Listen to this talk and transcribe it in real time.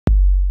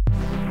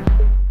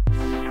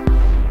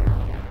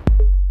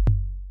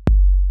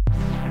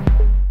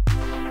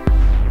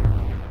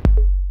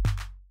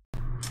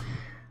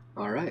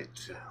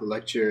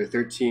Lecture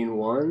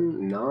 13.1,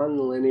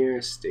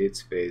 Nonlinear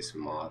State-Space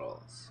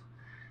Models.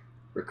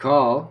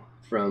 Recall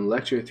from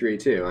Lecture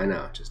 3.2, I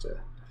know, just a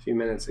few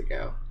minutes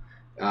ago,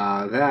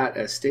 that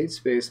a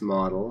state-space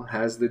model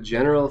has the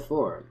general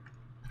form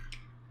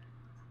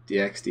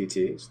dx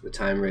dt, so the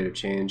time rate of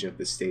change of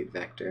the state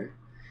vector,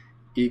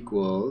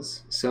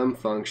 equals some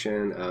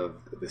function of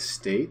the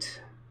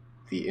state,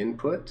 the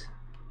input,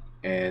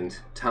 and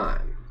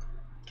time.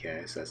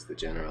 Okay, so that's the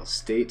general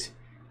state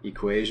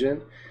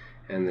equation.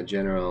 And the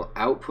general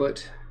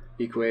output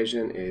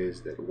equation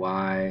is that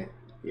y,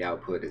 the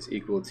output, is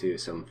equal to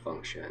some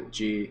function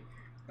g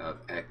of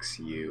x,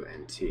 u,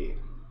 and t,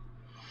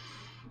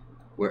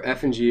 where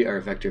f and g are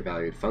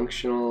vector-valued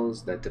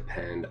functionals that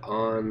depend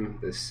on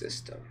the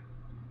system.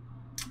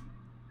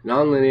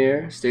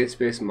 Nonlinear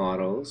state-space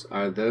models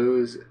are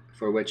those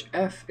for which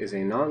f is a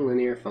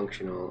nonlinear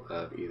functional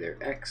of either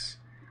x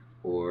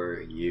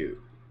or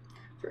u.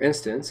 For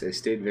instance, a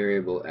state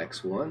variable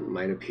x1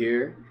 might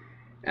appear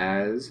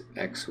as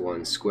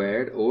x1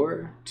 squared,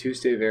 or two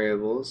state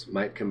variables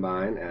might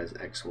combine as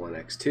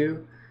x1,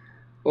 x2,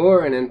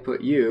 or an input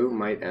u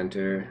might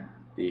enter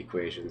the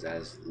equations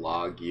as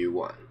log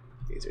u1.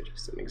 These are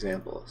just some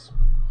examples.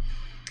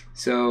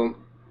 So,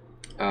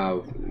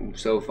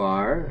 so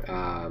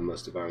far,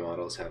 most of our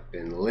models have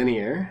been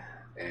linear,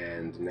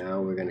 and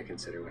now we're going to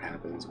consider what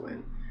happens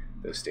when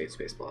those state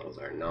space models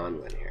are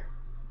nonlinear.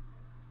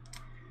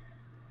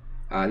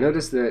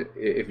 Notice that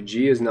if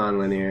g is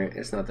nonlinear,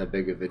 it's not that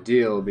big of a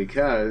deal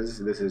because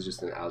this is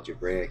just an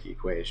algebraic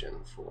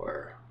equation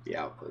for the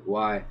output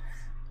y.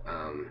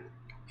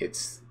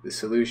 It's the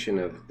solution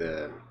of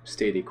the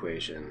state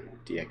equation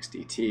dx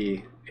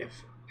dt.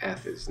 If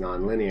f is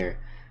nonlinear,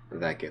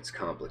 that gets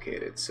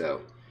complicated.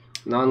 So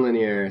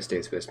nonlinear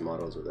state-space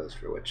models are those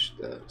for which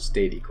the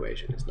state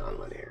equation is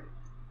nonlinear.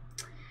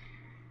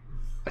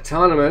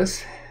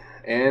 Autonomous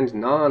and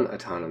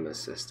non-autonomous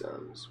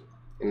systems.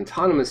 An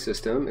autonomous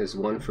system is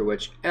one for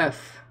which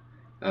f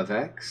of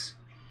x,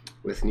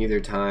 with neither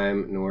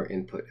time nor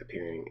input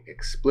appearing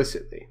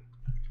explicitly.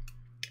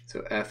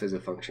 So f is a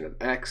function of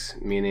x,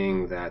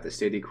 meaning that the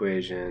state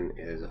equation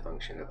is a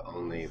function of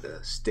only the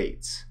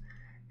states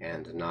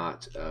and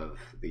not of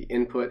the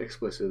input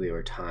explicitly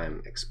or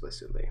time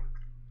explicitly.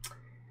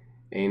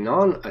 A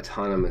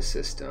non-autonomous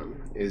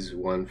system is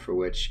one for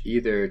which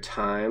either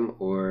time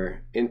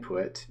or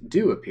input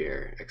do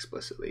appear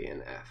explicitly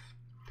in f.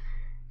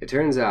 It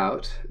turns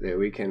out that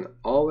we can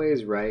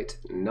always write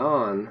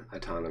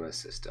non-autonomous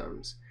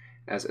systems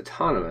as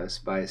autonomous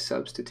by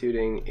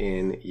substituting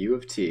in u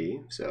of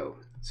t, so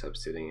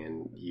substituting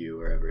in u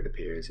wherever it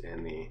appears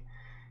in the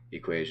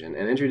equation,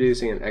 and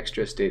introducing an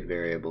extra state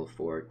variable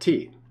for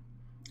t.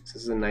 So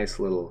this is a nice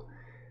little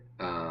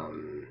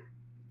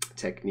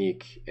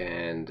technique,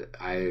 and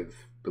I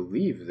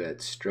believe that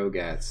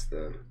Strogatz,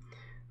 the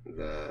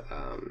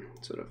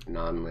sort of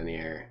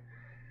nonlinear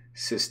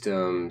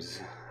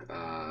systems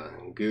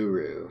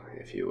guru,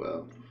 if you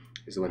will,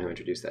 is the one who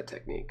introduced that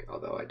technique,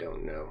 although I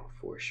don't know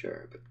for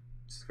sure, but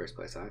it's the first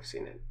place I've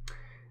seen it.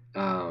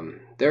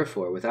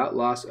 Therefore, without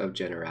loss of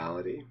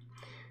generality,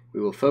 we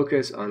will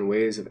focus on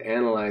ways of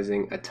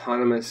analyzing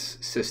autonomous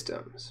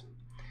systems.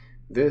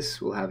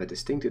 This will have a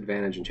distinct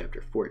advantage in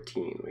Chapter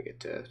 14. We get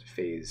to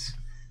phase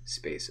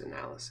space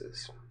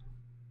analysis.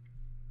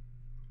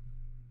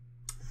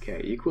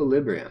 Okay,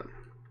 equilibrium.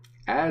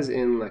 As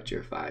in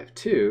Lecture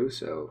 5.2,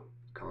 so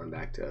calling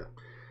back to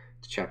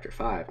Chapter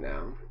 5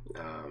 now,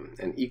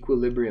 an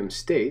equilibrium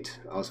state,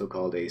 also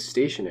called a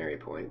stationary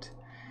point,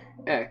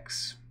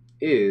 x,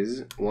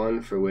 is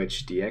one for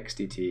which dx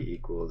dt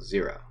equals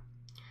 0.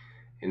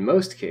 In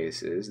most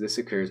cases, this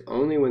occurs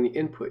only when the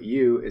input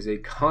u is a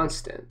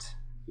constant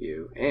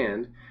u,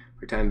 and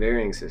for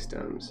time-varying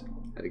systems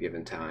at a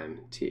given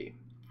time t.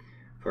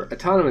 For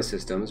autonomous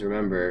systems,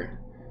 remember,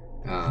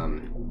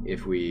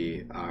 if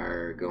we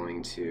are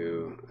going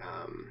to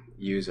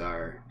use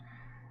our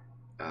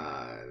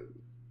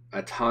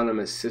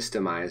autonomous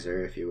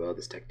systemizer, if you will,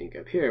 this technique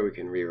up here, we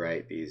can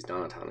rewrite these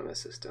non-autonomous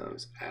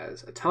systems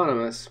as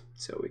autonomous.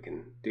 So we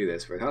can do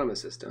this for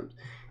autonomous systems.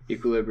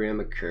 Equilibrium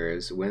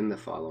occurs when the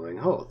following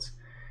holds.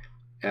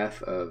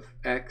 F of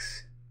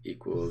x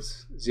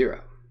equals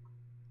 0.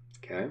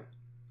 Okay?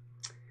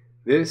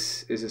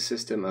 This is a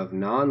system of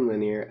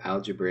nonlinear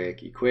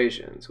algebraic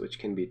equations, which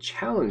can be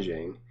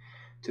challenging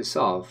to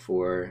solve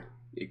for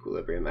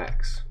equilibrium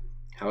x.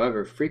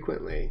 However,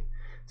 frequently,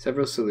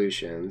 several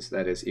solutions,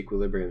 that is,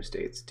 equilibrium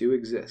states, do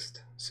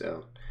exist,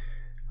 so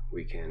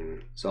we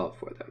can solve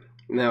for them.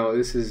 Now,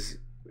 this is,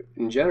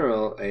 in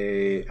general,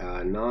 a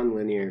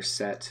nonlinear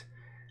set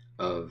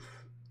of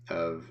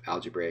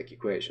algebraic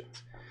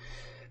equations.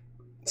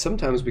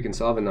 Sometimes we can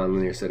solve a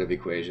nonlinear set of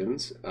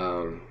equations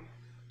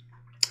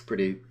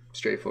pretty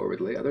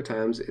straightforwardly. Other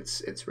times,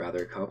 it's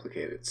rather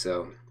complicated.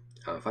 So,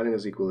 finding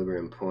those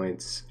equilibrium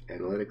points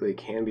analytically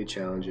can be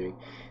challenging.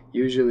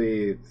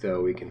 Usually,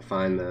 though, we can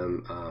find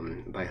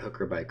them by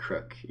hook or by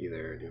crook,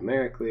 either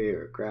numerically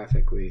or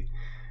graphically.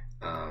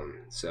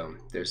 So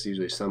there's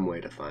usually some way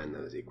to find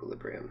those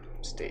equilibrium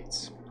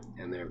states.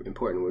 and they're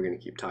important. We're going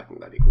to keep talking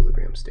about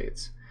equilibrium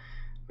states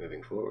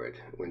moving forward.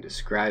 When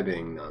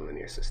describing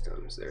nonlinear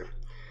systems, they're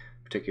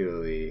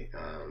particularly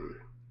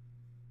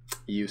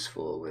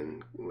useful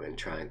when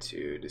trying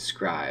to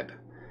describe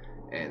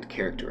and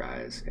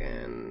characterize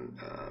a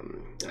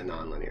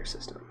nonlinear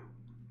system.